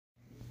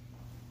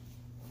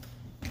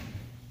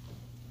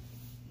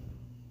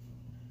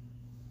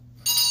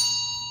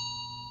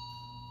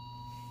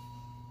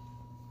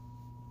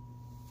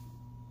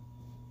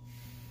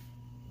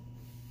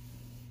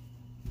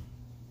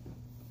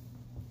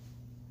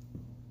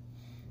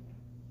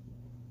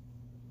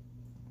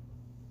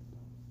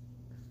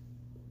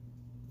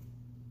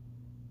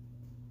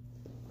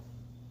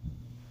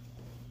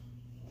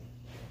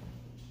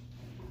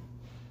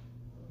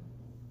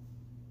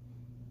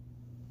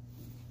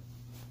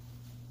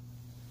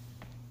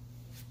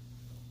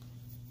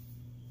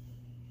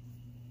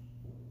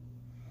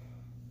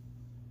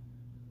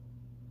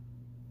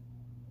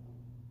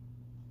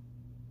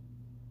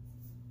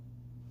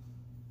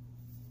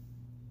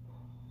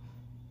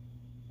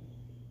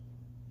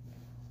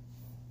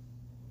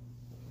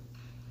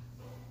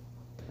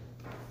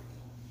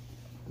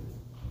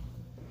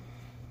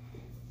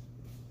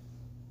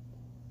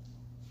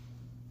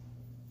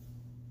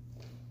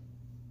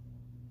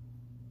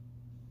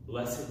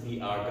Blessed be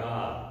our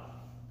God,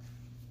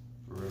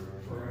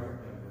 forever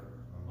and ever.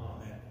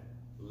 Amen.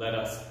 Let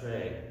us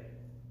pray.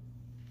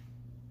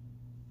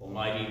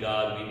 Almighty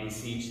God, we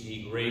beseech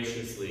thee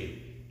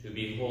graciously to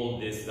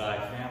behold this thy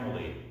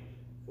family,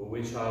 for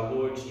which our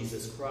Lord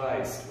Jesus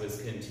Christ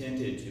was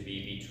contented to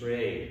be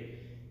betrayed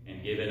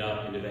and given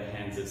up into the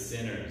hands of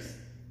sinners,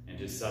 and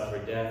to suffer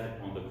death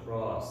upon the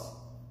cross,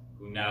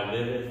 who now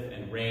liveth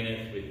and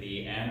reigneth with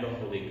thee and the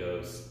Holy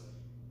Ghost,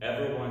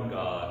 ever one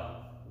God,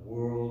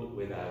 world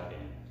without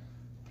end.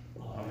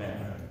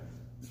 Amen.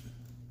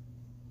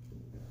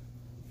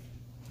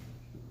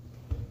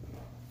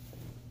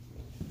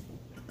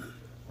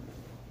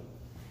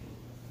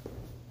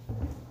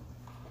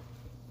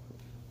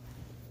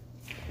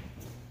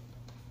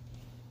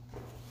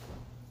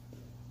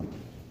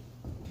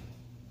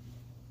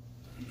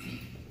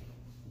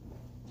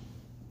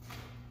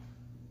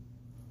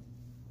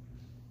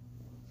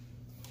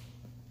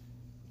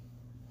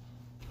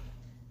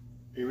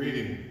 A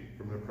reading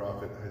from the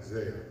prophet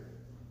Isaiah.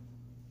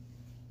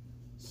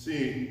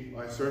 See,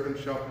 my servant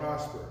shall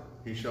prosper.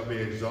 He shall be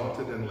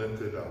exalted and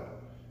lifted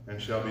up,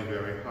 and shall be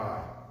very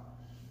high.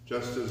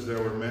 Just as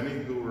there were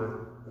many who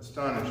were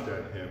astonished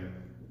at him,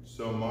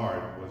 so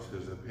marred was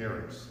his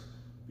appearance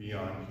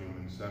beyond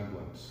human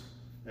semblance,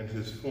 and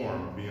his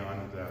form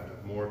beyond that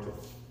of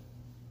mortals.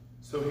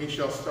 So he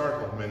shall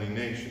startle many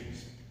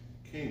nations.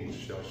 Kings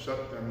shall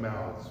shut their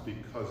mouths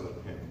because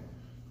of him.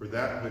 For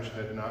that which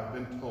had not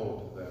been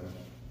told them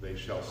they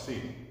shall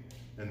see,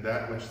 and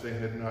that which they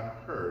had not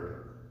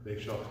heard they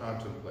shall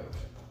contemplate.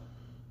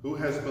 Who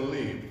has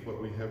believed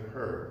what we have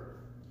heard?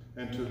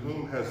 And to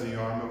whom has the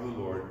arm of the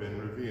Lord been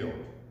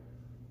revealed?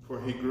 For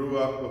he grew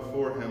up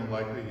before him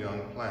like a young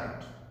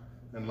plant,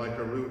 and like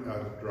a root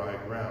out of dry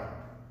ground.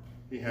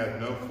 He had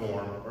no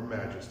form or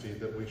majesty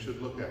that we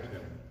should look at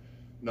him,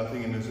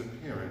 nothing in his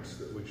appearance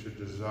that we should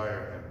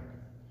desire him.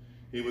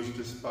 He was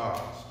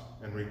despised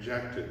and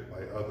rejected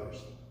by others,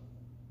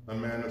 a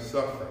man of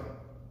suffering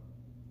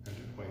and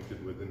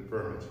acquainted with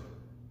infirmity.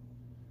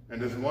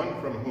 And as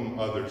one from whom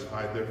others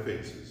hide their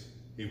faces,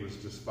 he was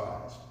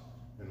despised,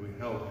 and we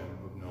held him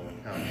of no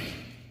account.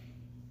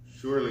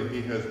 Surely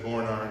he has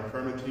borne our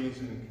infirmities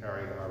and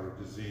carried our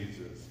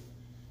diseases.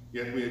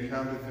 Yet we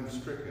accounted him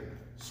stricken,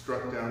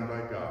 struck down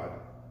by God,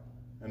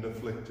 and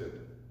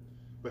afflicted.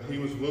 But he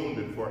was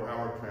wounded for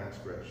our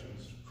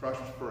transgressions,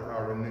 crushed for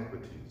our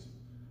iniquities.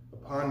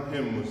 Upon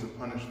him was the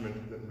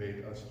punishment that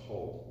made us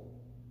whole,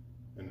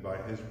 and by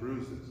his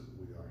bruises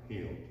we are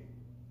healed.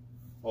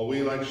 All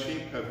we like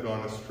sheep have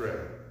gone astray.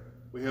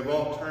 We have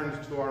all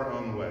turned to our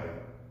own way,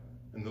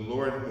 and the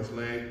Lord has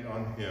laid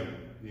on him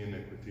the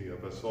iniquity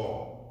of us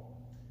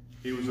all.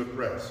 He was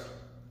oppressed,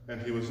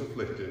 and he was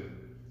afflicted,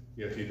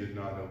 yet he did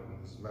not open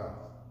his mouth.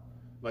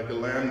 Like a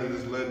lamb that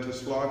is led to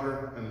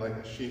slaughter, and like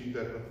a sheep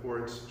that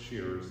before its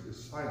shearers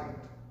is silent,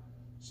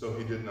 so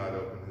he did not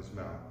open his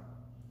mouth.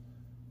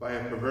 By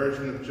a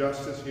perversion of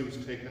justice he was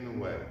taken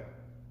away.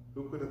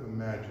 Who could have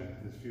imagined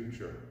his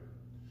future?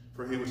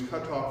 For he was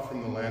cut off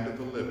from the land of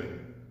the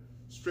living,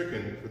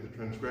 stricken for the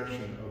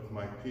transgression of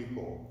my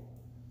people.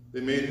 They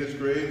made his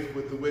grave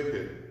with the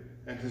wicked,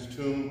 and his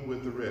tomb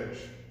with the rich,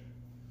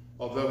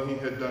 although he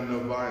had done no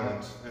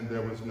violence, and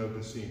there was no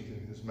deceit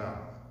in his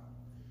mouth.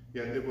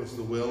 Yet it was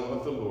the will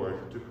of the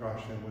Lord to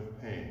crush him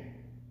with pain.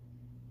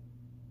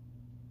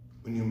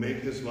 When you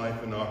make his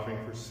life an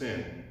offering for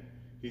sin,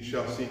 he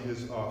shall see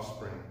his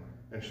offspring,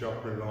 and shall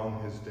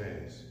prolong his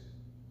days.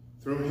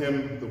 Through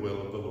him the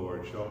will of the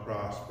Lord shall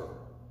prosper.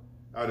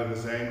 Out of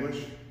his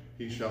anguish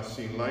he shall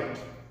see light,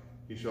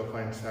 he shall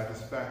find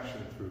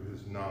satisfaction through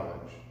his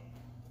knowledge.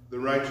 The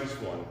righteous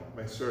one,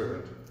 my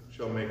servant,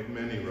 shall make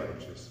many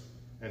righteous,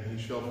 and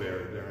he shall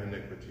bear their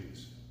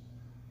iniquities.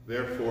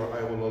 Therefore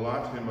I will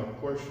allot him a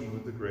portion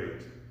with the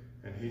great,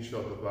 and he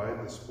shall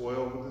divide the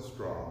spoil with the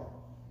strong,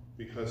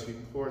 because he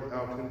poured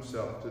out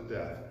himself to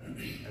death,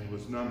 and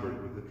was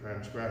numbered with the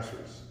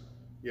transgressors.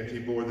 Yet he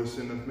bore the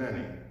sin of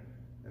many,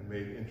 and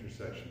made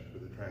intercession for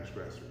the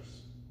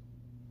transgressors.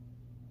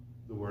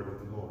 The word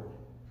of the Lord.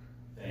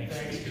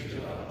 Thanks be to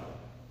God.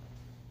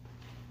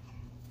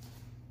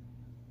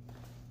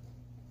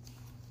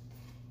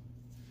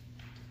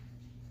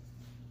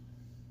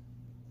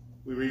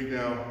 We read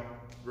now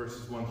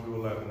verses 1 through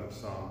 11 of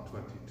Psalm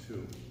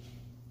 22.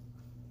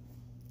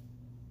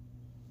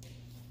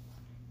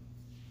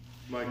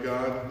 My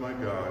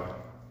God,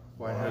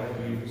 why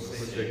have you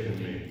forsaken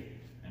me,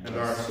 and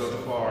are so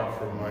far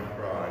from my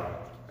cry,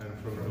 and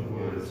from the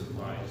words of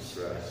my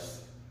distress?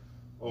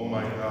 O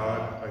my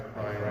God, I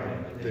cry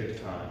out in the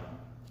daytime,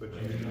 but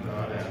you do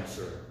not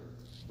answer.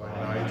 By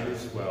night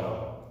as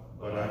well,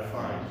 but I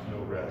find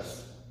no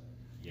rest.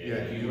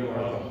 Yet you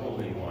are the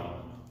Holy One,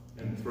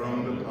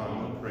 enthroned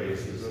upon the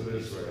praises of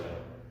Israel.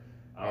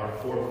 Our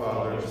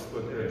forefathers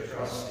put their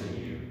trust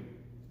in you.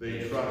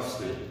 They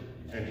trusted,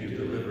 and you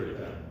delivered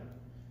them.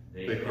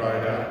 They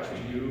cried out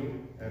to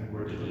you, and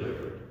were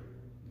delivered.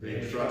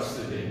 They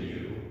trusted in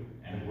you,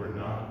 and were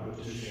not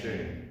put to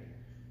shame.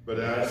 But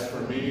as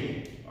for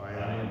me, I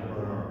am a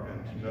worm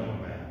and no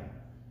man,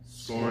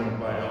 scorned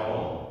by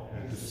all,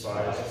 and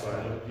despised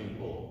by the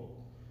people.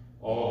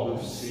 All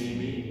who see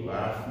me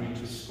laugh me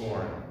to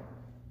scorn.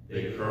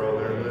 They curl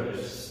their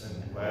lips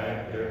and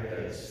wag their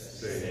heads,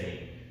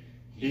 saying,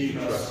 He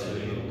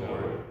trusted in the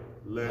Lord.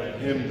 Let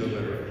him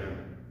deliver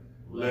him.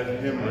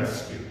 Let him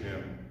rescue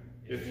him,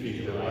 if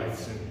he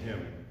delights in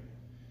him.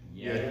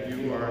 Yet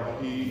you are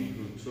he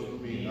who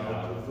took me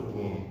out of the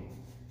womb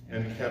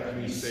and kept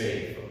me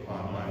safe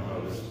upon my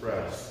mother's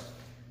breast.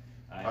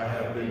 I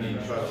have been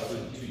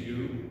entrusted to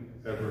you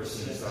ever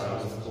since I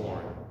was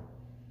born.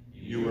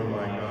 You were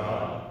my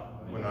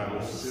God when I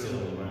was still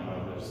in my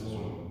mother's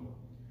womb.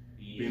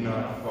 Be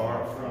not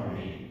far from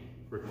me,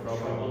 for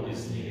trouble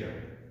is near,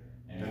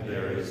 and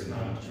there is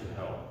none to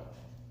help.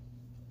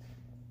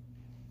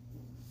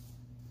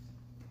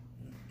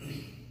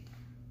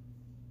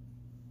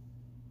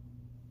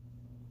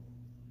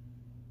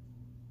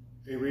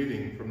 A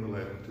reading from the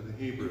letter to the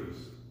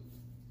Hebrews.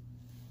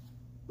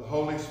 The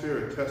Holy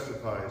Spirit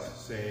testifies,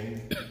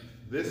 saying,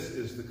 This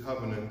is the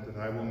covenant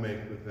that I will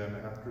make with them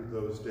after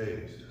those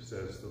days,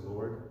 says the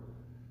Lord.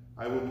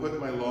 I will put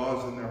my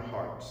laws in their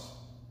hearts,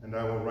 and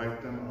I will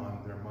write them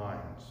on their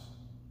minds.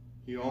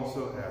 He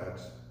also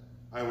adds,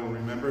 I will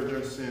remember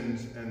their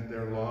sins and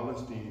their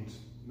lawless deeds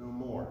no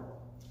more.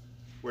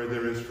 Where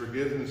there is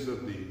forgiveness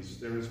of these,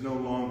 there is no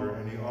longer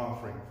any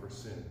offering for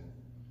sin.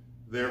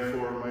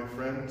 Therefore, my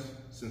friends,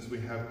 since we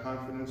have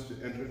confidence to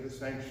enter the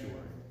sanctuary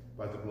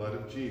by the blood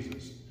of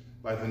Jesus,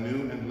 by the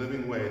new and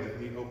living way that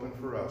he opened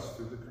for us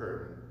through the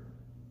curtain,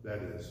 that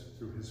is,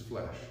 through his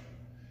flesh,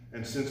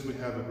 and since we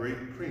have a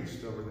great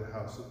priest over the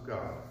house of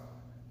God,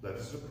 let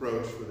us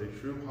approach with a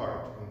true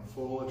heart in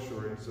full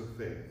assurance of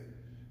faith,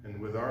 and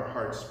with our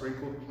hearts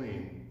sprinkled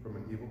clean from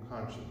an evil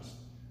conscience,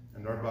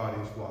 and our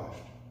bodies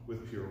washed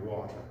with pure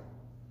water.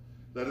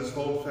 Let us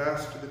hold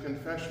fast to the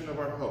confession of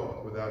our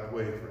hope without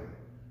wavering,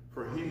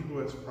 for he who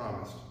has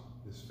promised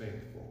is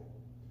faithful.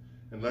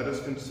 And let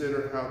us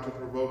consider how to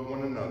provoke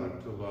one another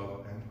to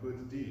love and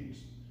good deeds,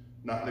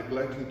 not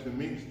neglecting to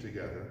meet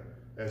together,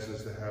 as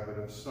is the habit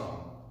of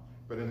some,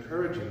 but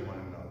encouraging one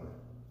another,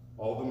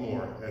 all the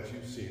more as you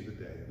see the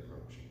day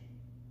approaching.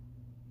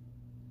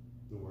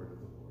 The word of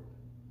the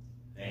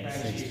Lord.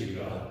 Thanks be to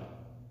God.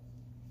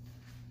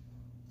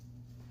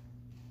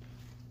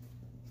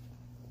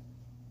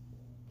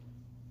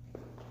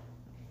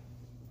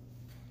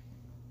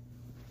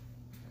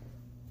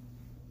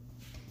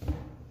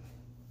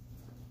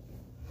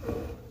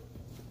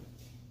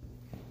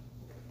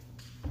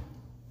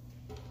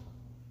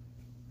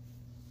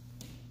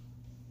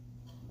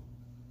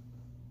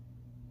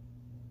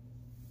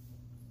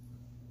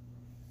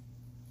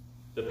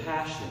 The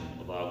Passion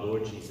of our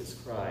Lord Jesus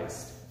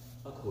Christ,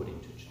 according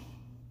to John.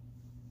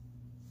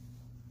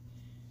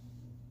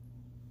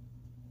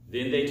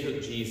 Then they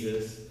took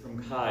Jesus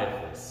from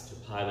Caiaphas to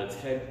Pilate's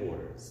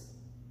headquarters.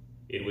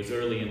 It was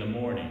early in the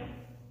morning.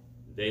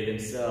 They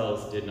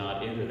themselves did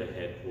not enter the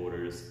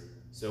headquarters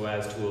so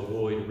as to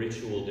avoid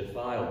ritual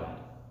defilement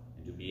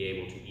and to be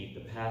able to eat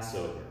the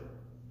Passover.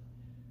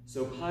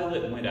 So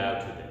Pilate went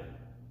out to them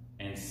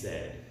and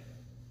said,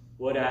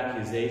 What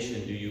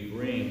accusation do you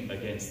bring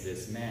against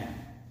this man?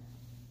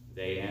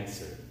 They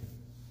answered,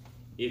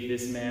 If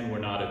this man were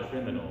not a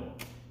criminal,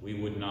 we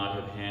would not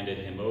have handed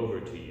him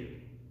over to you.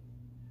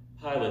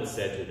 Pilate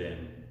said to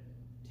them,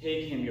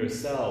 Take him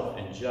yourself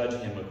and judge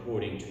him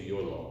according to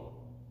your law.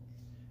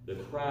 The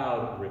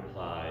crowd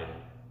replied,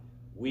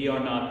 We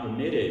are not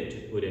permitted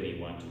to put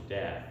anyone to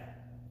death.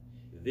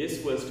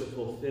 This was to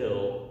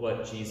fulfill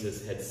what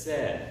Jesus had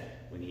said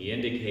when he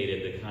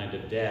indicated the kind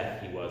of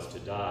death he was to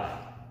die.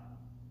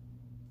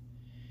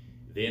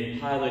 Then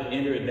Pilate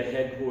entered the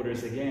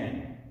headquarters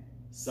again,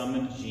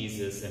 summoned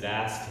Jesus, and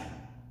asked him,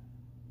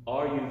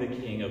 Are you the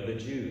king of the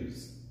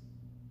Jews?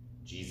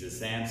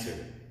 Jesus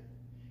answered,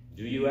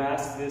 Do you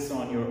ask this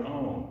on your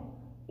own,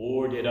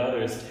 or did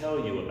others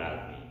tell you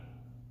about me?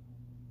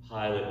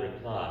 Pilate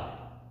replied,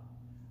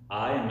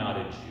 I am not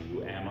a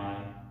Jew, am I?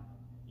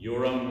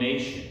 Your own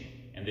nation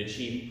and the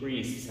chief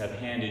priests have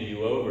handed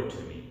you over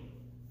to me.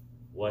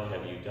 What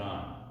have you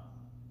done?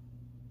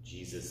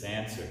 Jesus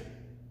answered,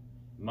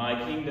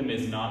 My kingdom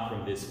is not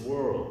from this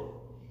world.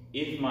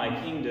 If my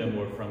kingdom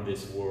were from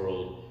this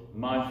world,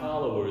 my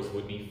followers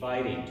would be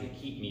fighting to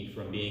keep me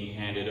from being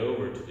handed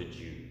over to the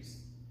Jews.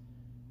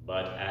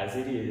 But as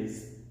it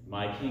is,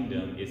 my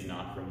kingdom is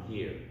not from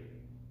here.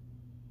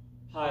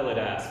 Pilate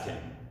asked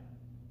him,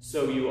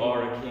 So you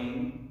are a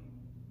king?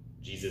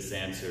 Jesus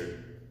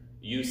answered,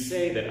 You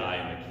say that I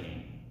am a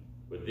king.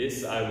 For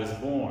this I was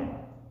born,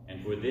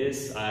 and for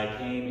this I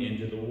came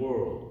into the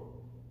world,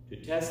 to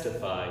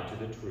testify to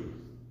the truth.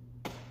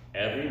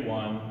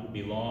 Everyone who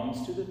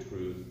belongs to the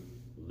truth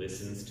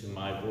listens to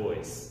my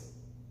voice.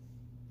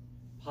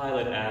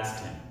 Pilate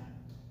asked him,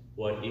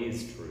 What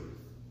is truth?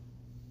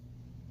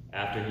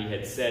 After he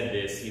had said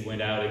this, he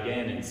went out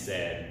again and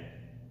said,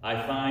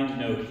 I find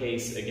no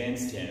case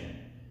against him,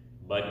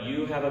 but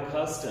you have a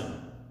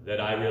custom that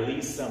I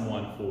release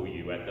someone for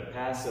you at the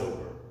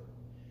Passover.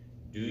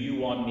 Do you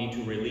want me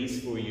to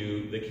release for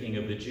you the King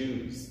of the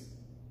Jews?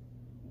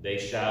 They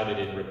shouted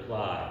in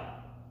reply,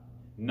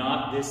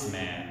 not this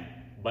man,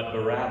 but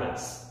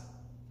Barabbas.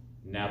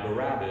 Now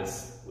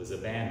Barabbas was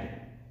abandoned.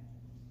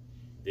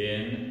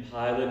 Then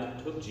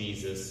Pilate took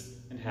Jesus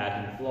and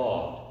had him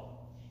flogged,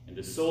 and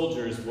the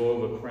soldiers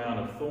wove a crown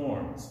of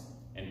thorns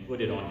and put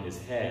it on his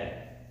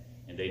head,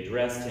 and they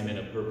dressed him in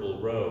a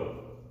purple robe.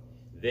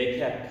 They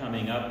kept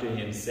coming up to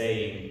him,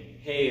 saying,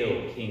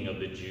 "Hail, King of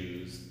the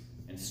Jews,"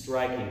 and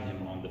striking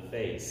him on the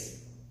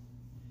face.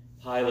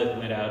 Pilate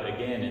went out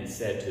again and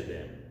said to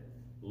them,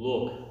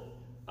 "Look,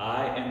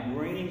 I am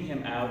bringing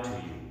him out to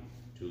you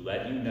to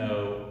let you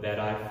know that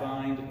I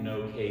find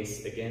no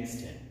case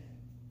against him."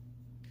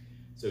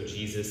 So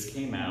Jesus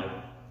came out,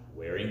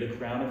 wearing the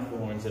crown of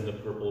thorns and the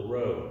purple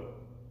robe.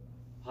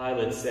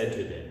 Pilate said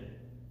to them,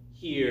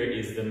 "Here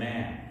is the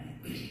man."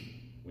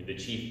 When the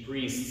chief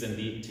priests and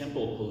the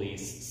temple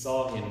police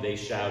saw him, they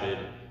shouted,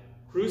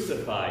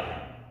 "Crucify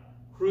him!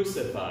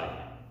 Crucify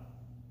him!"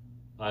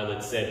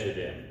 Pilate said to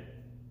them,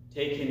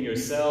 "Take him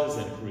yourselves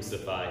and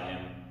crucify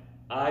him.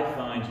 I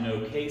find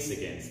no case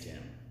against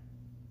him."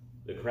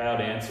 The crowd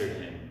answered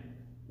him,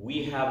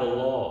 "We have a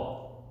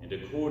law, and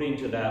according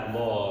to that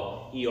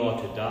law he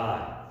ought to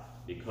die,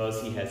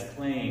 because he has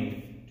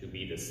claimed to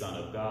be the Son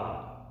of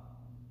God."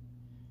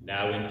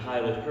 Now when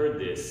Pilate heard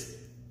this,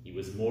 he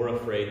was more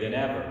afraid than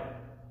ever.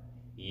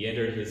 He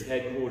entered his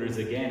headquarters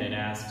again and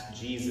asked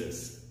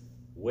Jesus,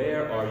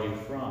 "Where are you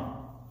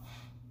from?"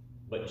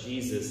 But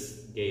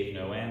Jesus gave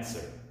no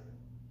answer.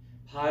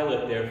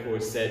 Pilate therefore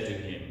said to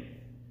him,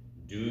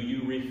 "Do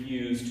you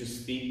refuse to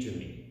speak to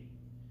me?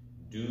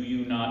 Do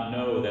you not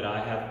know that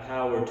I have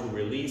power to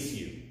release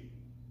you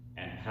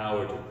and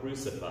power to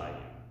crucify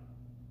you?"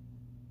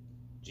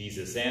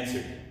 Jesus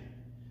answered him,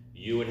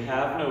 "You would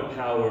have no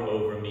power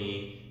over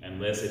me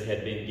unless it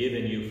had been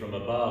given you from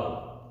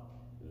above.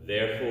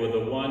 Therefore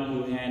the one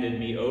who handed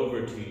me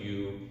over to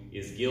you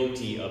is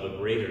guilty of a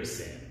greater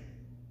sin."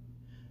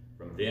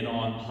 From then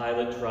on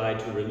Pilate tried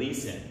to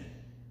release him,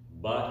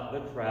 but the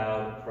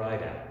crowd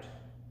cried out,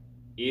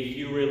 "If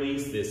you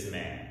release this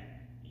man,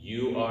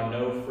 you are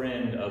no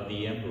friend of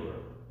the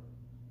emperor.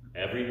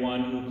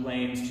 Everyone who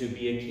claims to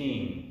be a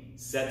king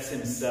sets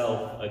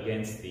himself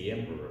against the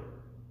emperor."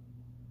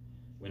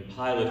 When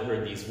Pilate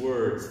heard these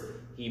words,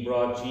 he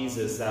brought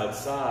Jesus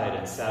outside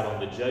and sat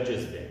on the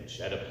judge's bench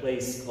at a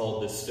place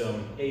called the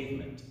Stone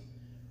Pavement,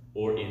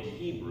 or in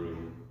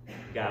Hebrew,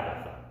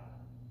 Gabbatha.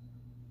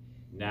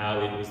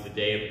 Now it was the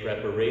day of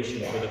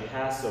preparation for the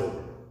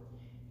Passover,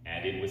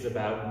 and it was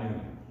about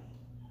noon.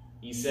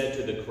 He said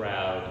to the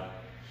crowd,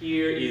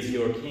 "Here is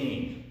your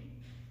king."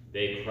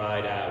 They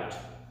cried out,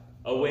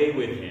 "Away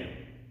with him!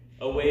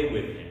 Away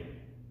with him!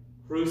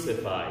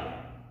 Crucify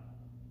him!"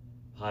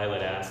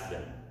 Pilate asked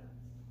them,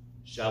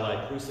 "Shall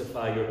I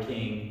crucify your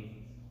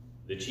king?"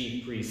 The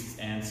chief priests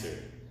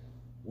answered,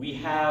 "We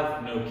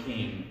have no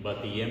king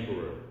but the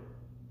emperor."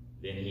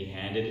 Then he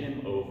handed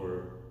him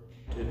over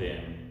to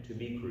them to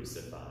be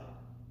crucified.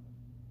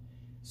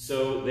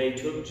 So they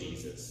took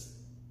Jesus,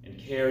 and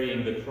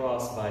carrying the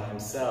cross by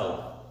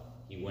himself,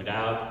 he went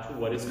out to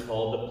what is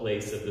called the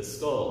place of the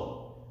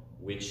skull,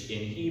 which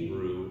in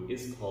Hebrew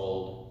is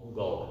called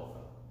Golgotha.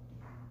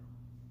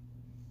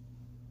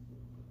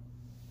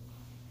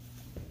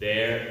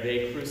 There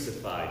they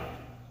crucified him,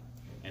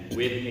 and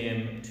with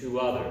him 2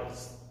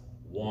 others,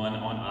 one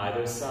on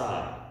either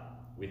side,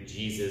 with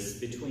Jesus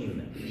between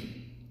them.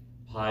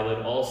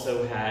 Pilate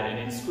also had an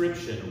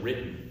inscription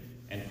written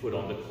and put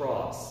on the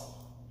cross.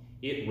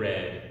 It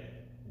read,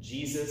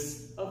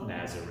 "Jesus of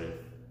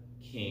Nazareth,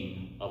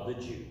 King of the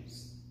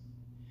Jews."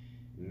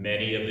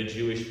 Many of the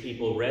Jewish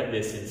people read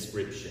this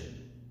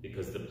inscription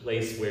because the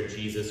place where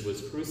Jesus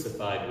was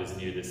crucified was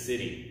near the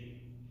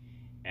city,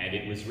 and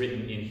it was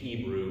written in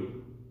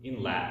Hebrew,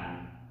 in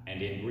Latin,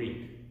 and in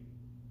Greek.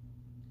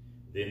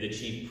 Then the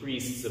chief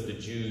priests of the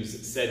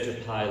Jews said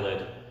to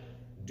Pilate,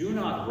 "Do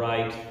not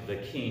write the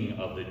King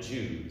of the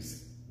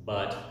Jews,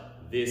 but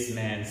this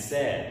man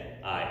said,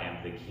 'I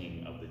am the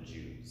King of the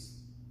Jews.'"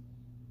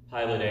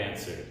 Pilate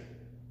answered,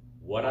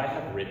 "What I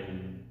have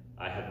written,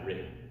 I have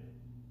written."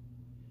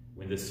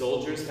 When the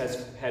soldiers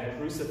had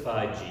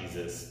crucified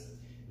Jesus,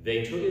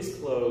 they took his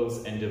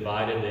clothes and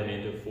divided them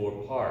into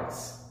 4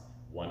 parts,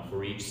 one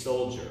for each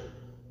soldier.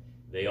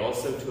 They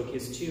also took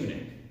his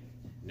tunic.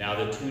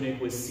 Now the tunic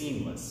was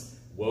seamless,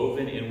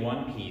 woven in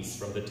one piece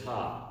from the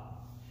top.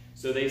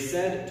 So they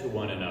said to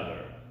one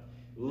another,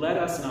 "Let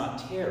us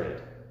not tear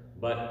it,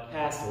 but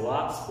cast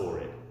lots for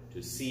it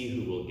to see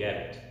who will get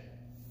it."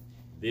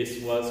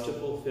 This was to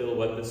fulfill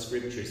what the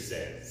scripture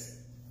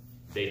says,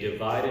 "They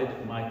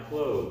divided my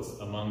clothes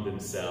among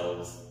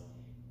themselves,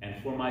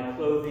 and for my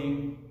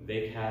clothing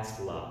they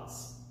cast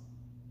lots."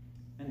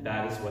 And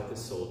that is what the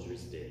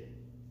soldiers did.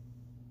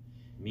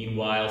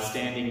 Meanwhile,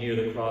 standing near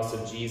the cross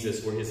of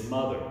Jesus were his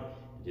mother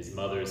and his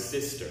mother's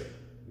sister,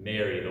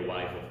 Mary, the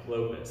wife of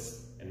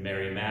Clopas, and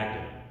Mary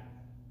Magdalene.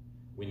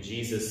 When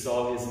Jesus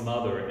saw his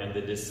mother and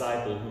the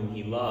disciple whom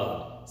he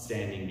loved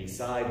standing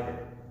beside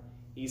her,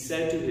 he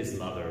said to his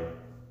mother,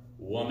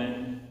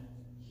 "Woman,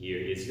 here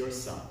is your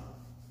son."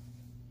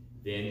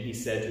 Then he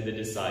said to the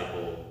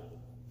disciple,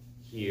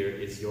 "Here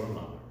is your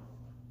mother."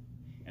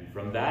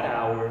 And from that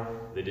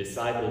hour, the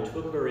disciple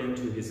took her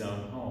into his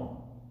own home.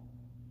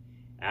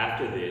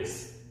 After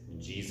this, when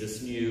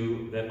Jesus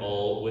knew that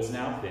all was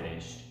now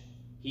finished,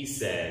 he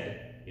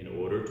said, in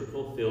order to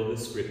fulfill the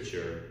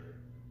scripture,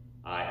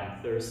 "I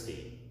am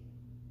thirsty."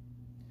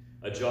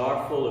 A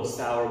jar full of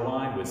sour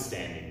wine was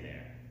standing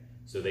there,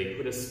 so they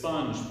put a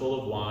sponge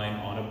full of wine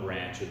on a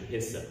branch of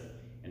hyssop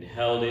and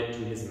held it to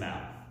his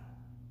mouth.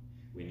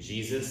 When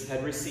Jesus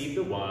had received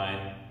the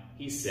wine,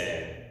 he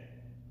said,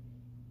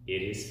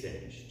 "It is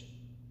finished."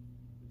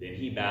 Then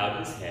he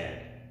bowed his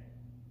head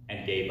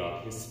and gave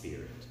up his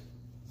spirit.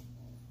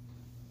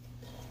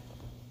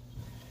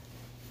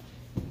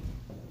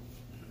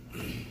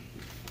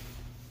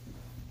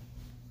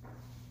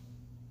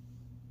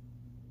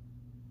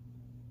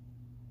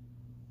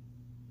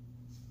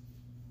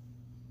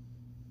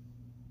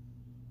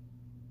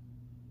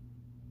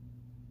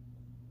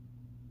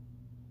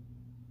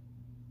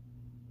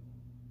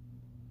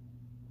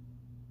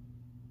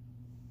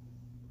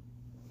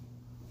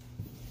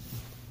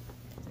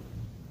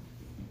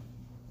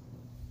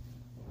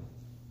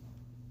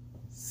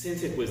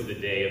 Since it was the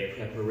day of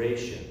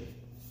preparation,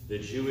 the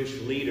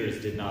Jewish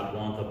leaders did not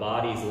want the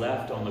bodies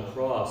left on the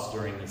cross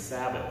during the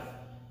Sabbath,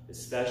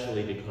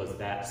 especially because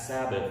that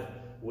Sabbath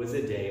was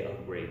a day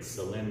of great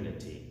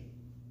solemnity.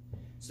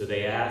 So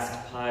they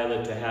asked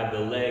Pilate to have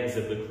the legs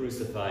of the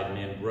crucified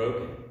men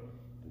broken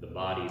and the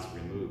bodies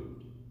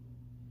removed.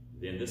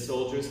 Then the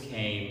soldiers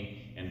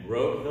came and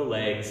broke the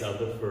legs of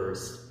the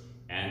first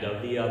and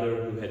of the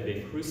other who had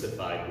been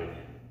crucified with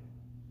him.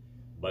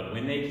 But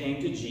when they came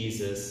to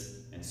Jesus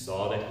and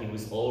saw that he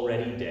was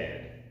already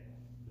dead,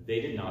 they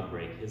did not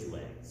break his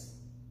legs.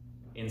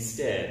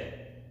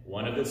 Instead,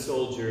 one of the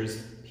soldiers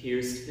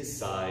pierced his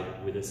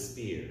side with a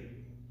spear,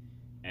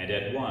 and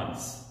at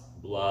once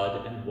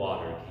blood and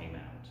water came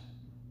out.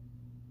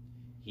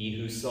 He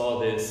who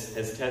saw this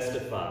has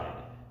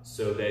testified,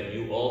 so that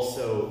you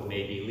also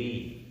may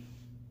believe.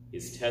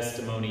 His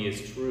testimony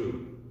is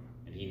true,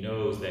 and he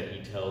knows that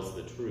he tells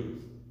the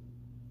truth.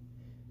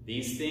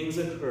 These things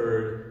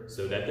occurred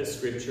so that the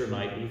scripture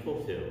might be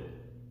fulfilled.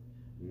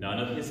 None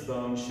of his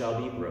bones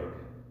shall be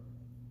broken.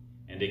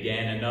 And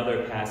again,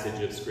 another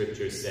passage of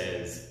scripture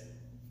says,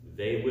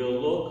 "They will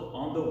look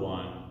on the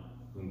one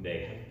whom they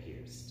have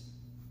pierced."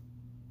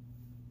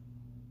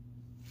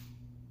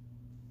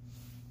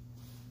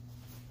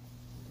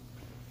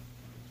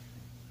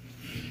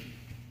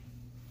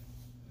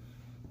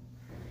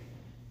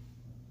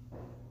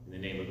 In the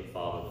name of the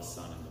Father, the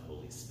Son, and the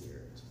Holy Spirit.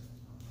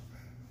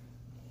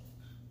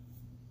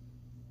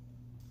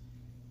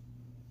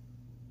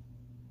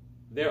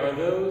 There are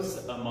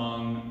those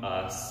among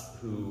us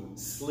who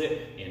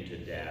slip into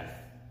death,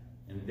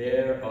 and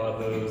there are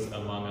those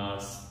among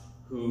us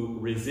who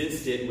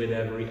resist it with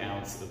every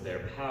ounce of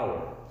their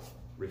power,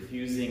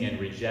 refusing and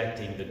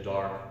rejecting the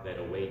dark that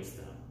awaits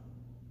them.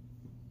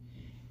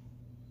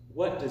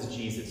 What does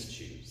Jesus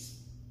choose?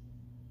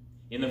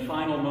 In the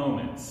final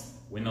moments,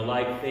 when the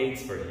light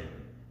fades for him,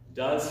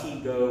 does he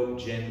go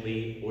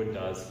gently or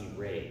does he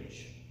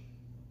rage?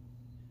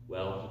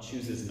 Well, he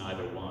chooses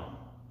neither one.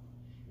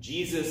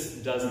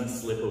 Jesus doesn't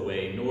slip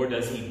away, nor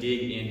does he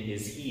dig in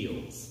his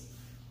heels.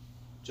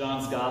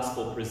 John's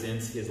gospel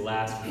presents his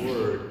last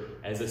word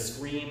as a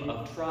scream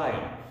of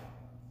triumph.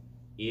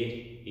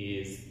 It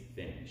is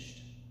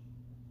finished.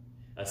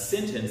 A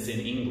sentence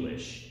in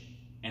English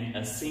and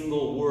a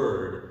single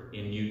word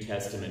in New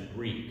Testament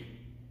Greek.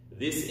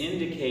 This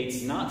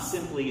indicates not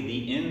simply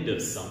the end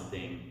of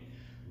something,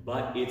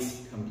 but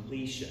its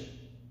completion,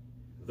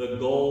 the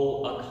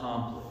goal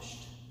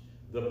accomplished,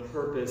 the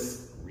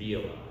purpose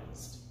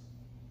realized.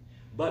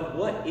 But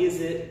what is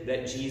it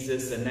that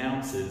Jesus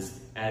announces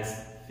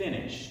as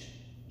finished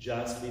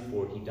just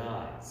before he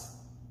dies?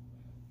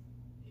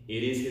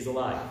 It is his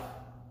life,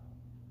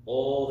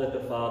 all that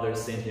the Father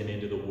sent him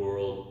into the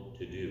world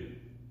to do.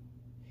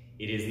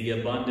 It is the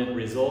abundant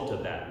result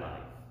of that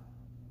life.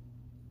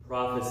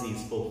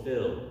 Prophecies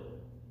fulfilled,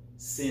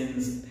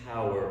 sin's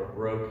power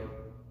broken,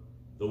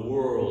 the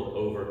world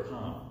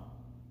overcome.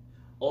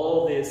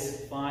 All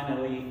this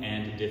finally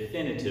and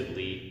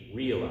definitively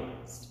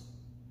realized.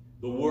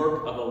 The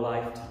work of a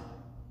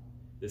lifetime,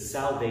 the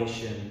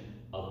salvation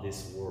of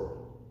this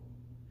world.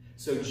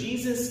 So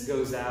Jesus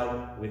goes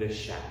out with a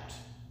shout.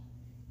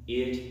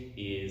 It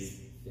is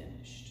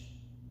finished.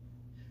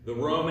 The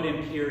Roman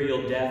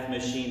imperial death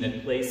machine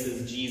that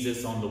places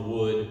Jesus on the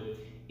wood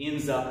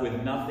ends up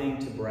with nothing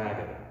to brag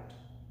about.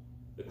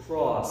 The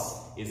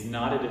cross is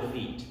not a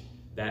defeat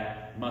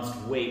that must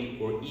wait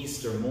for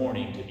Easter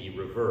morning to be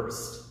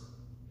reversed.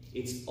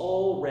 It's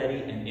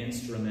already an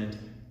instrument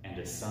and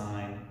a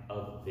sign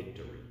of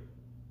victory.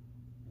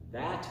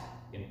 That,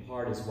 in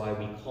part, is why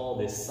we call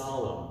this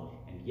solemn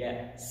and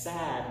yet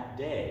sad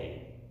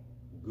day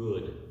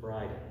Good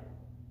Friday.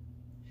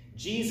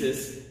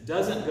 Jesus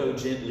doesn't go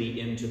gently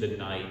into the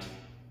night.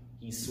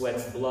 He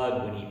sweats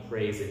blood when he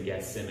prays in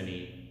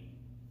Gethsemane,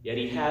 yet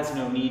he has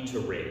no need to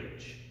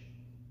rage,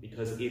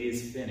 because it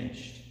is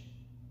finished.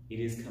 It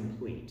is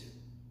complete.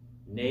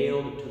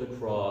 Nailed to the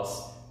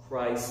cross,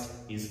 Christ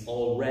is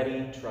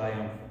already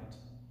triumphant.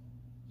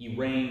 He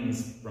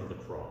reigns from the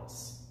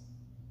cross.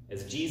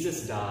 As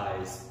Jesus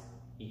dies,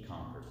 he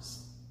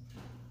conquers.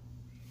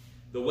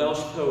 The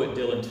Welsh poet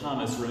Dylan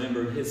Thomas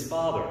remembered his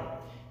father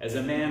as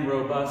a man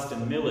robust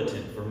and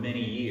militant for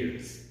many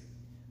years.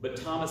 But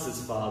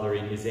Thomas's father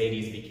in his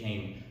 80s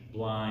became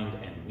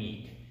blind and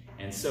weak,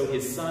 and so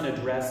his son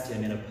addressed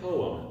him in a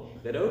poem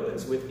that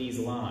opens with these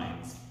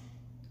lines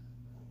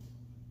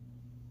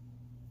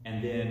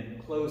and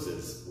then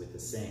closes with the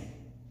same.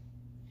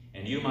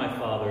 And you, my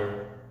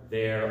father,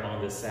 there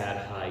on the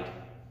sad height,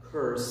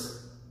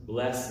 curse,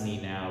 bless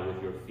me now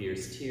with your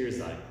fierce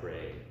tears, I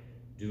pray.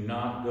 Do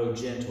not go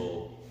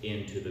gentle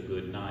into the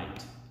good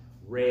night.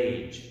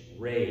 Rage,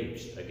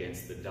 rage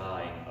against the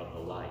dying of the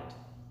light.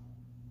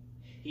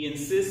 He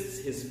insists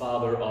his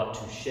father ought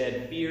to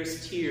shed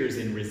fierce tears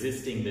in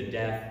resisting the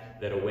death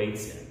that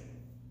awaits him.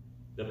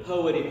 The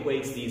poet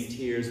equates these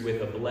tears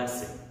with a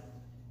blessing.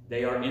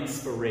 They are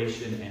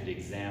inspiration and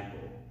example.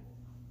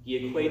 He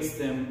equates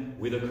them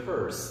with a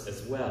curse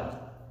as well,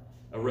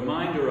 a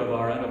reminder of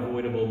our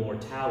unavoidable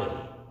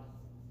mortality.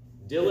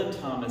 Dylan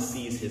Thomas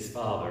sees his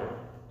father,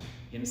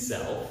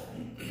 himself,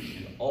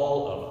 and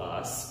all of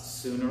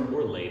us, sooner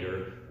or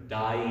later,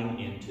 dying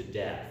into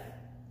death.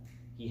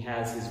 He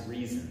has his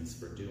reasons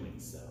for doing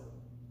so.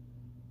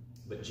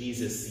 But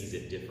Jesus sees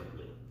it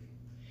differently.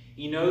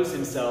 He knows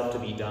himself to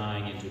be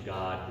dying into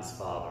God, his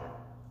Father,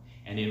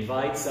 and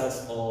invites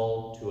us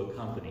all to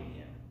accompany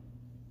him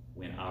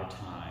when our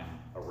time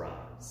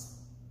arrives.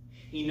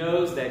 He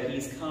knows that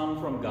he's come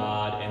from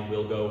God and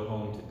will go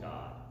home to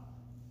God.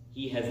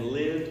 He has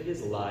lived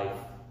his life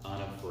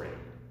unafraid.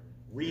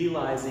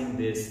 Realizing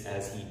this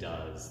as he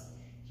does,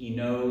 he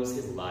knows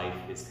his life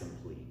is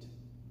complete.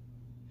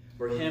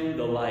 For him,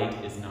 the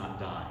light is not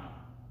dying.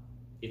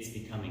 It's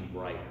becoming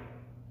brighter.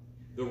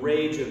 The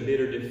rage of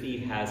bitter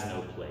defeat has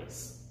no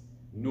place,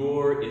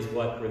 nor is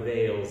what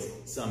prevails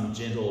some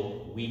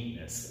gentle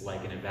weakness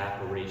like an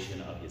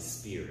evaporation of his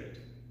spirit.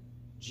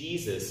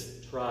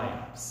 Jesus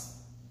triumphs.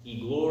 He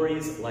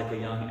glories like a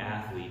young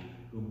athlete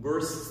who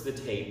bursts the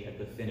tape at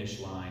the finish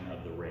line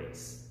of the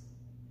race.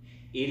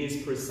 It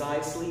is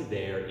precisely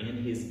there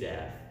in his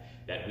death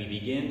that we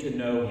begin to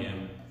know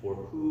him for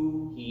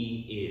who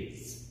he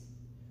is,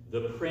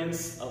 the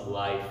Prince of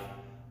Life,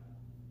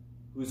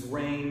 whose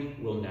reign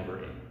will never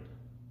end,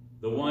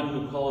 the one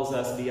who calls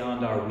us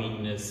beyond our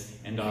weakness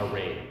and our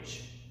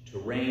rage, to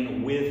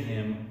reign with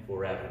him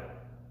forever.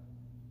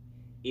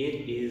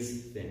 It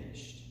is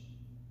finished.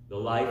 The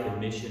life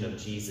and mission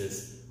of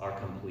Jesus are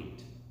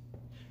complete.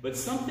 But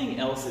something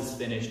else is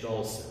finished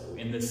also,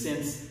 in the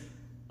sense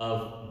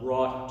of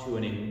brought to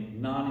an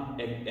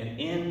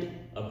end,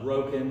 a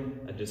broken,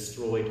 a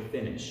destroyed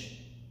finish.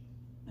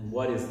 And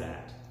what is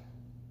that?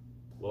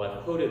 Well,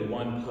 I've quoted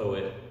one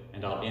poet,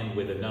 and I'll end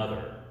with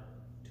another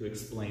to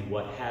explain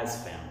what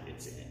has found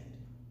its end.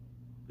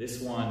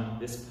 This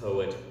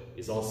poet,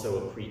 is also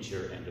a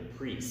preacher and a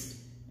priest,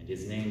 and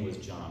his name was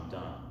John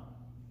Donne.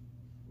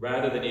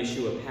 Rather than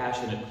issue a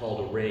passionate call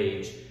to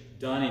rage,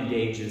 Donne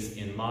engages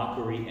in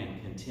mockery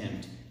and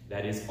contempt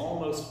that is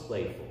almost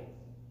playful.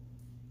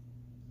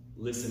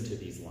 Listen to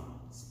these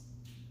lines.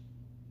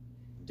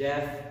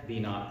 Death, be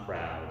not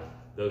proud,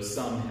 though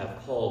some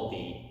have called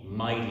thee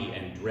mighty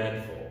and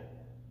dreadful,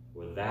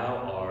 for thou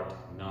art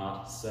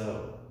not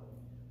so.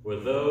 For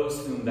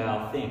those whom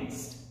thou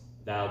think'st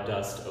thou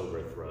dost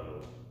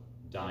overthrow,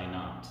 die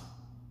not,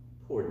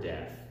 poor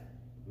death,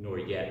 nor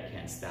yet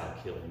canst thou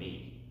kill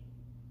me.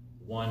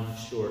 One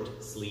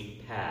short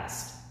sleep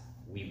past,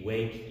 we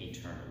wake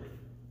eternally,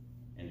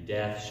 and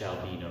death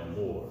shall be no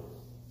more.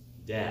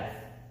 Death,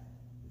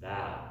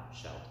 thou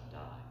shalt die.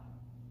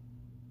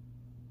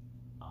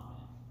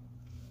 Amen.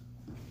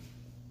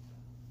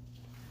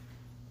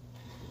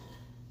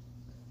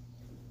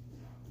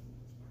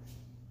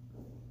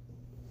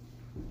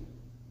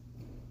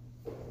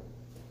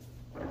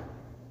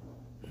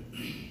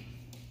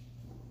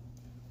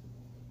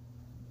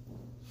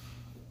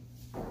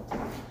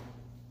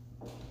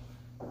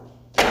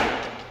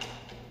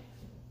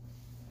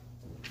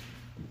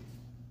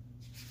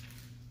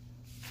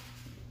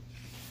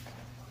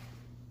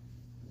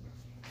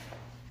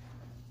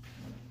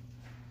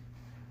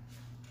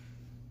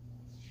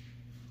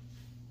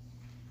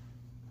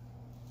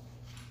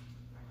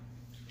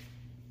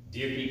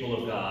 Dear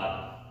people of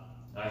God,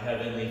 our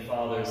Heavenly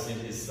Father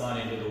sent his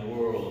Son into the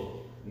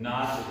world,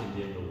 not to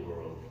condemn the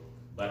world,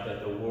 but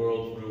that the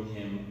world through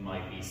him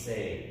might be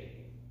saved,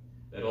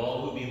 that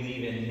all who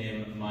believe in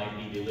him might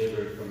be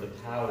delivered from the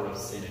power of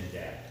sin and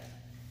death,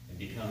 and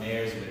become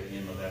heirs with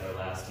him of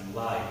everlasting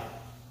life.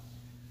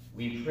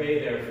 We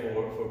pray,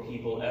 therefore, for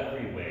people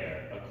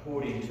everywhere,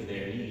 according to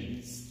their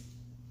needs.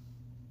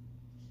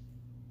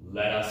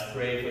 Let us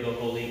pray for the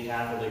Holy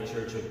Catholic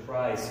Church of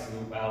Christ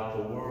throughout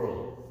the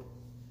world,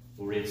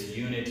 for its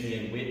unity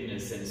and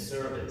witness and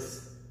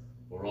service,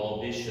 for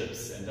all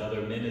bishops and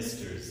other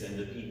ministers and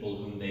the people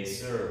whom they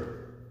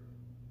serve,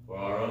 for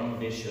our own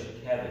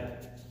Bishop, Kevin,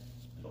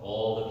 and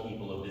all the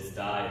people of this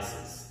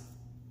diocese,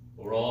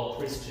 for all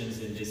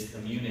Christians in this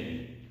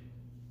community,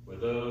 for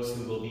those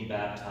who will be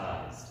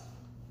baptized,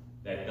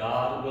 that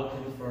God will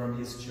confirm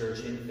his church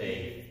in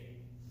faith,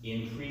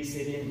 increase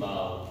it in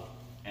love,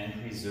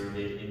 and preserve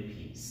it in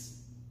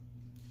peace.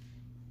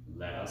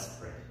 Let us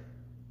pray.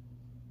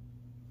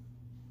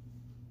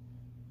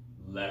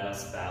 Let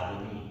us bow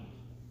the knee.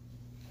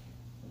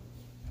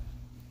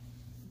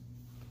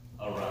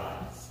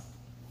 Arise.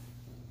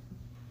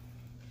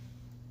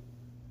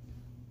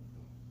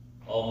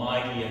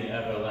 Almighty and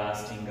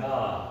everlasting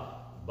God,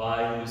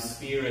 by whose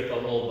Spirit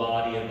the whole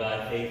body of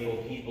thy faithful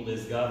people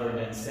is governed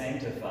and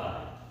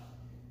sanctified,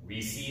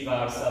 receive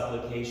our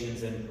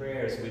supplications and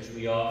prayers which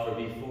we offer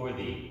before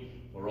thee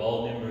for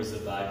all members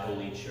of thy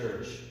holy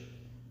church,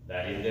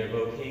 that in their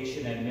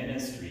vocation and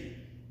ministry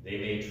they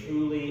may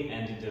truly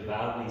and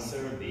devoutly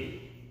serve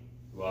thee,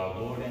 through our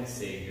Lord and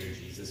Savior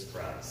Jesus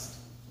Christ.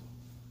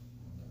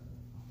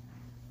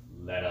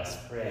 Let us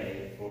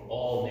pray for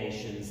all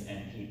nations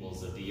and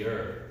peoples of the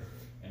earth,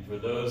 and for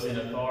those in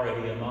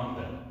authority among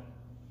them,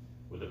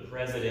 for the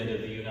President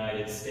of the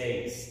United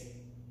States,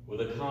 for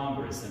the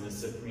Congress and the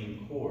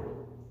Supreme Court,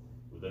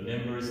 for the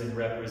members and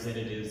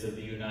representatives of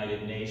the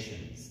United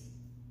Nations,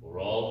 for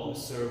all who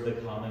serve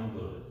the common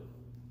good,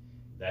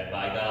 that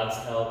by God's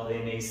help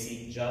they may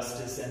seek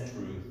justice and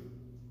truth,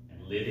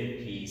 and live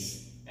in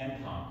peace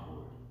and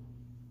concord.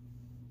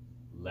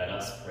 Let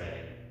us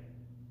pray.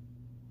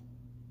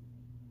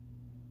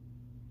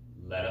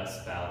 Let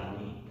us bow the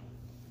knee.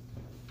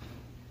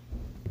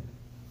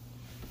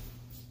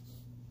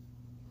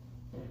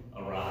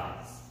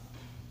 Arise.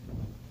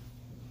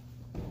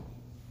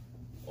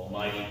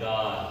 Almighty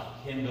God,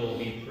 kindle,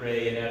 we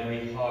pray, in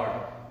every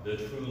heart the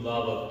true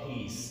love of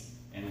peace,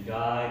 and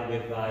guide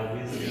with thy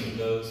wisdom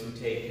those who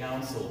take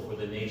counsel for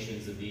the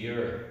nations of the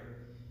earth,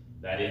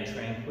 that in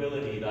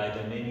tranquility thy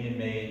dominion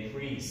may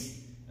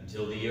increase,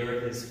 until the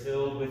earth is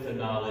filled with the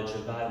knowledge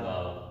of thy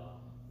love,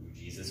 through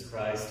Jesus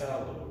Christ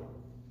our Lord.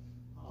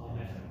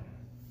 Amen.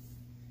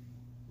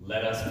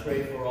 Let us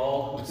pray for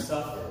all who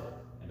suffer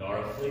and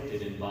are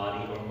afflicted in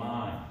body or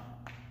mind,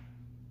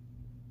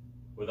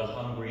 for the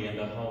hungry and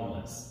the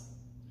homeless,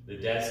 the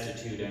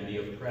destitute and the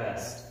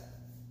oppressed,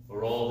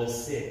 for all the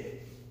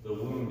sick, the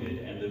wounded,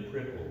 and the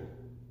crippled,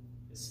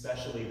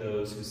 especially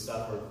those who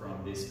suffer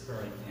from this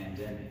current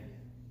pandemic,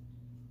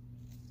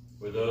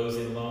 for those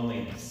in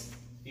loneliness,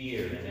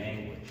 fear, and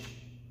anguish,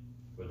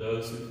 for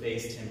those who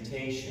face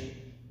temptation,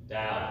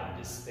 doubt,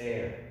 and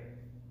despair,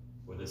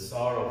 for the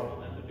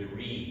sorrowful and the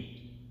bereaved,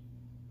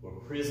 for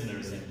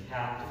prisoners and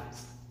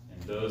captives,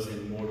 and those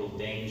in mortal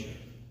danger,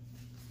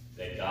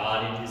 that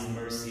God in his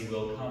mercy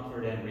will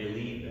comfort and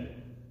relieve them,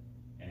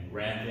 and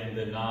grant them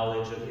the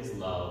knowledge of his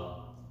love,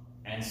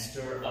 and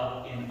stir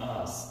up in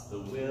us the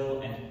will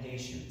and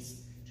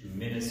patience to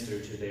minister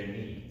to their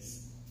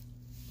needs.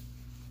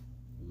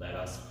 Let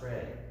us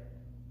pray.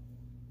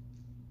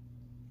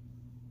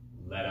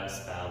 Let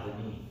us bow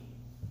the knee.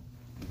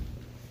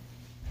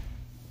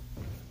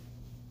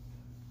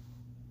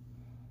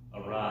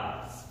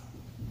 Arise.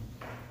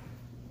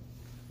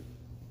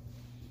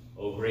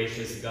 O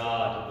gracious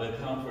God, the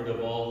comfort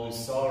of all who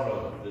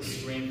sorrow, the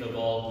strength of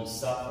all who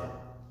suffer,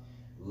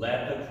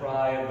 let the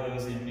cry of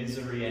those in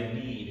misery and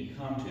need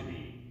come to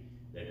thee,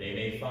 that they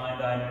may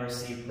find thy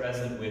mercy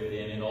present with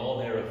them in all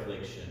their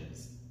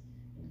afflictions.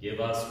 And give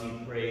us, we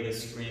pray, the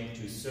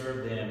strength to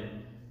serve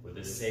them for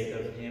the sake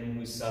of him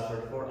who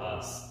suffered for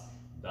us,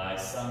 thy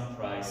Son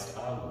Christ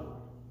our Lord.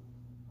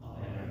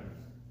 Amen.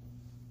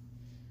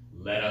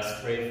 Let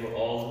us pray for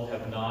all who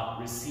have not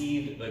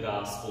received the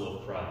gospel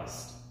of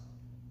Christ,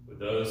 for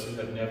those who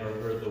have never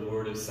heard the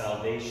word of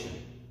salvation,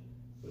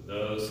 for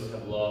those who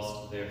have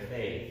lost their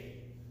faith,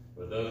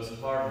 for those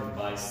hardened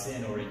by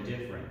sin or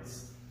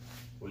indifference,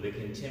 for the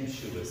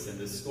contemptuous and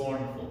the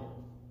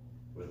scornful,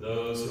 for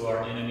those who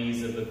are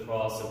enemies of the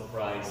cross of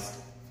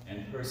Christ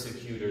and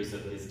persecutors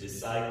of his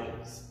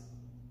disciples,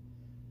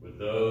 for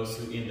those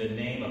who in the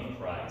name of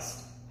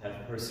Christ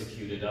have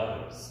persecuted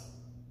others,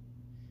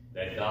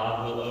 that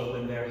God will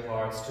open their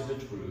hearts to the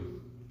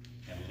truth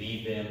and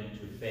lead them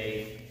to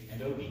faith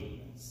and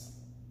obedience.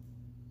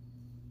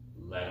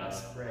 Let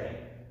us pray.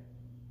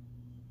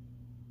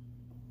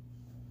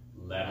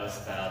 Let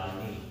us bow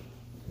the knee.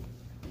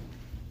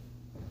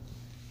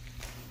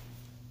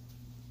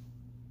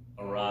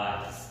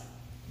 Arise.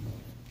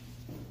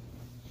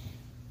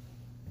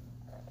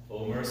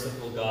 O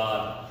merciful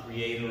God,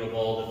 creator of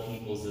all the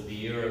peoples of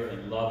the earth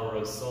and lover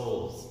of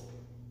souls,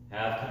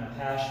 have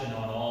compassion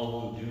on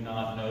all who do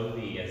not know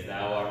thee as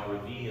thou art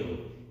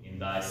revealed in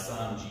thy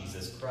Son,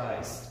 Jesus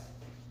Christ.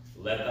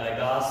 Let thy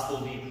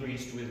gospel be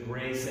preached with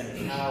grace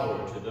and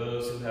power to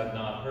those who have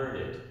not heard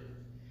it.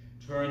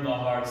 Turn the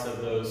hearts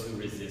of those who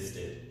resist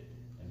it,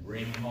 and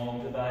bring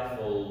home to thy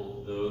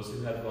fold those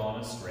who have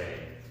gone astray,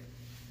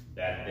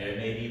 that there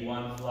may be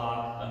one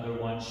flock under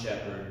one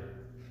shepherd,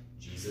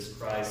 Jesus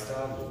Christ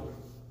our Lord.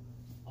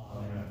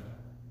 Amen.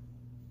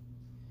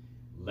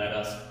 Let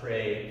us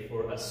pray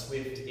for a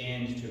swift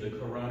end to the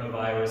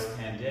coronavirus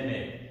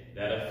pandemic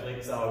that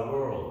afflicts our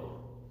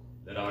world,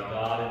 that our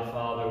God and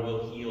Father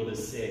will heal the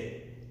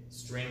sick,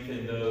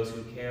 strengthen those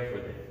who care for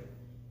them,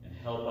 and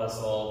help us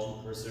all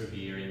to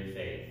persevere in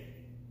faith.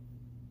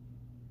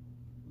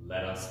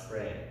 Let us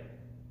pray.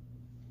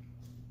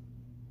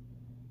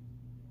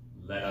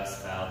 Let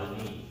us bow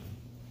the knee.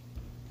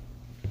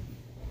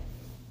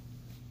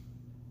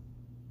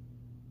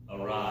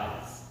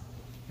 Arise.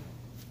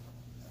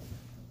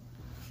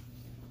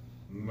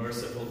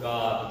 Merciful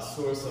God,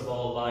 source of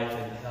all life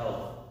and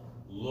health,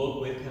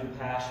 look with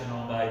compassion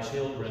on thy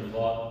children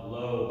brought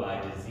low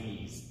by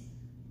disease.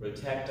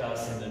 Protect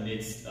us in the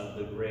midst of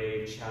the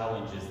grave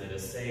challenges that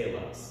assail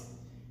us,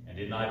 and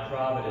in thy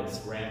providence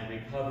grant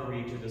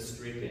recovery to the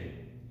stricken,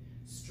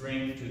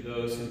 strength to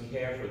those who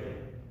care for them,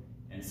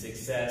 and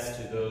success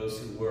to those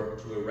who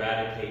work to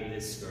eradicate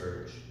this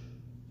scourge.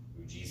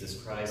 Through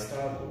Jesus Christ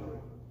our Lord.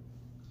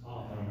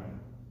 Amen.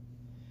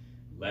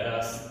 Let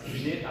us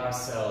commit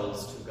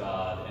ourselves to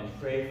God and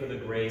pray for the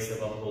grace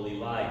of a holy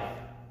life,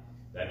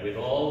 that with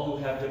all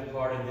who have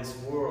departed this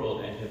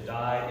world and have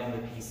died in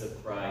the peace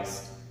of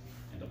Christ,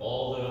 and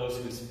all those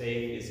whose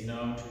faith is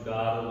known to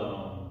God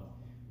alone,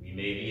 we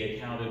may be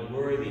accounted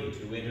worthy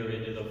to enter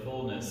into the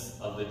fullness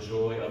of the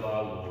joy of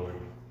our Lord,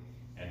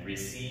 and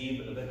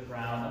receive the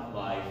crown of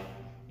life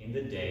in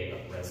the day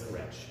of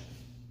resurrection.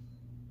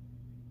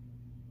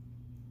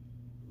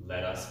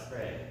 Let us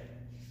pray.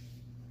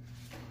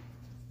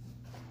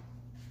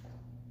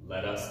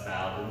 Let us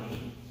bow the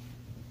knee.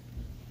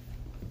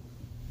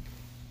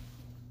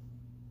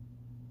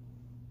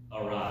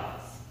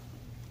 Arise.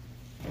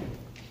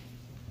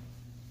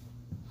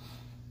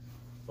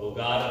 O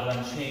God of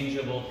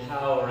unchangeable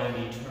power and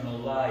eternal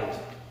light,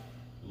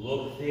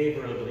 look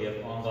favorably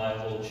upon thy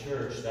whole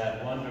church,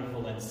 that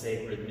wonderful and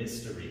sacred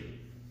mystery.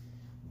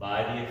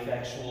 By the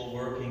effectual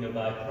working of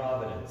thy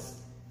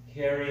providence,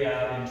 carry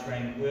out in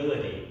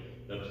tranquility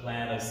the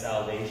plan of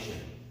salvation.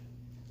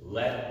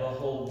 Let the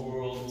whole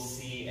world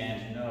see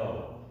and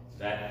know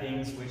that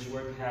things which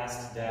were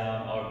cast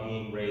down are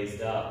being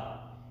raised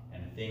up,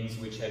 and things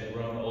which had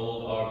grown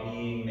old are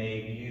being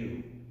made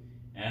new,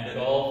 and that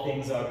all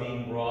things are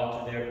being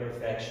brought to their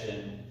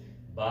perfection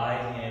by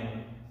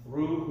him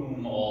through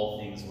whom all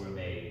things were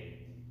made,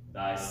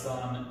 thy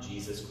Son,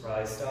 Jesus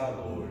Christ our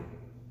Lord,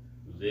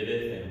 who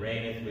liveth and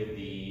reigneth with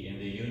thee in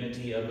the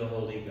unity of the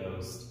Holy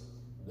Ghost,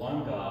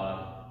 one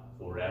God,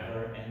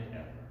 forever and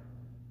ever.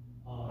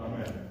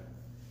 Amen.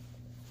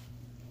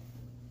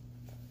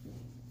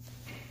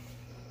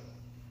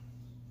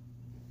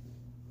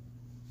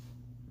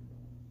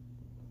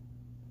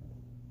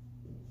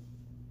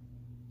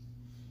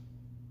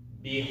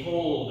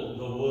 Behold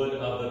the wood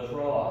of the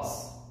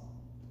cross,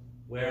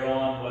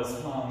 whereon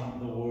was hung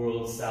the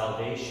world's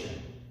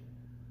salvation.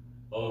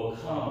 O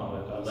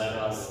come, let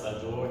us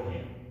adore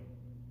him.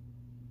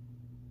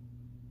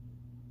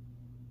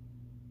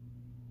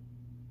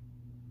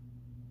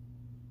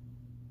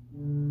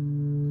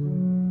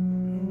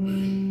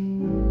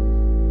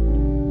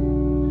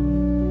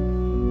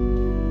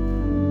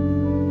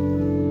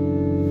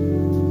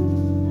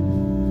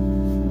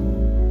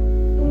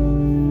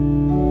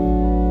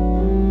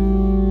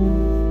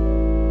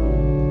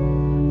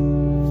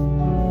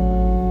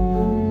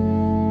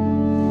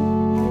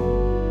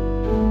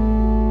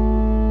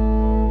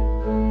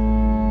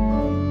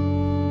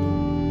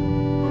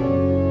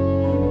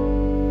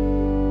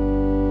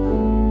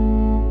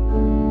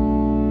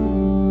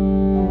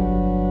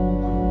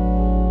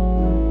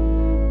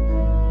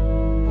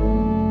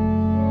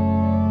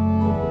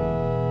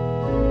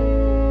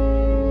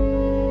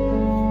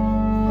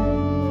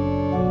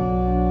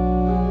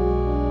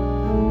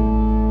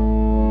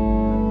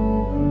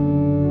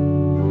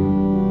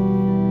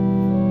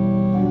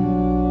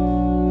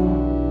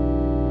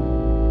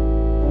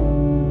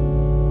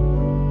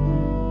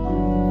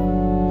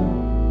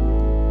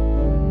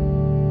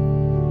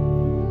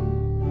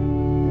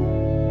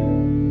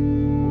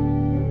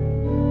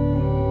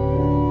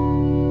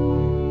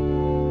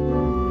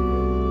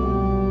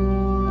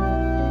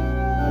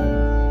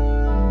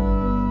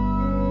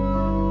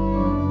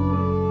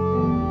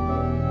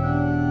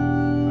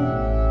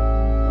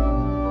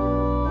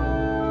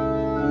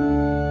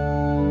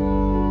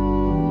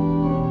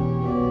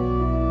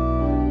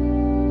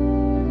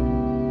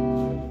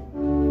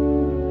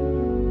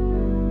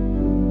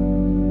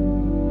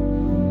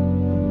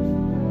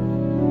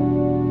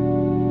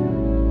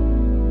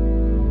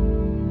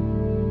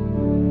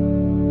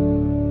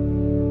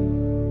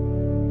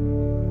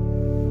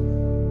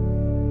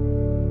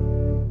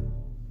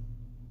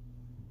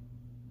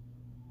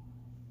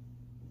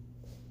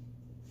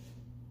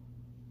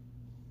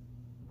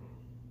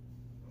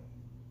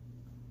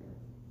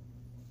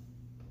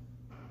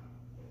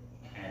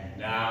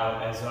 Now,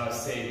 as our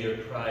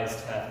Savior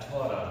Christ hath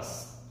taught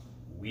us,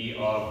 we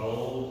are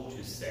bold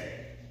to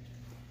say,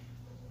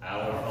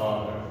 Our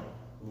Father,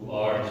 who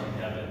art in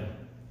heaven,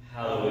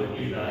 hallowed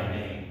be thy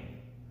name.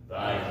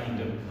 Thy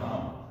kingdom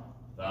come,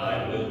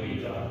 thy will be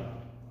done,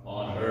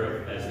 on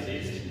earth as it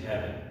is in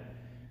heaven.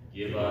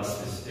 Give us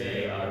this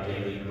day our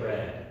daily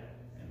bread,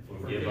 and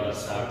forgive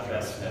us our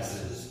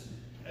trespasses,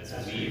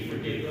 as we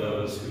forgive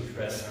those who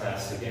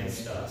trespass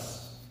against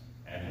us.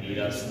 And lead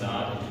us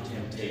not into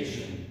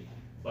temptation,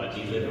 but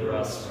deliver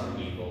us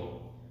from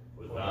evil.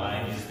 For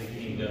thine is the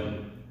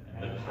kingdom,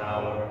 and the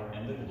power,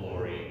 and the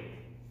glory,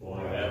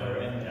 forever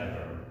and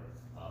ever.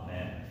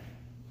 Amen.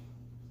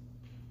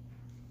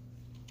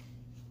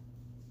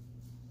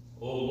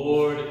 O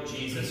Lord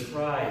Jesus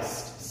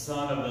Christ,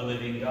 Son of the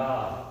living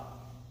God,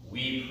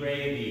 we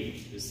pray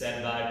thee to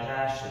set thy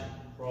passion,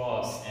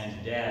 cross,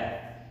 and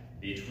death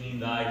between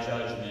thy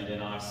judgment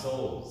and our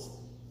souls,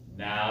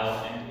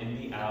 now and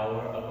in the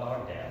hour of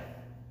our death.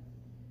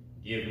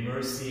 Give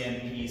mercy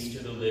and peace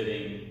to the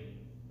living,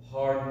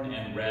 pardon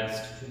and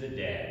rest to the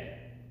dead.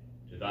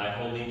 To thy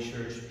holy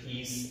church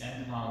peace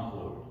and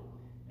concord,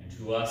 and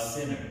to us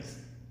sinners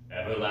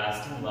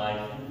everlasting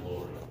life and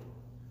glory.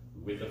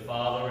 Who with the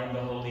Father and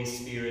the Holy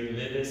Spirit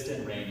livest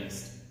and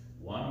reignest,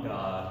 one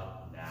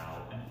God,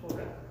 now and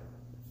forever.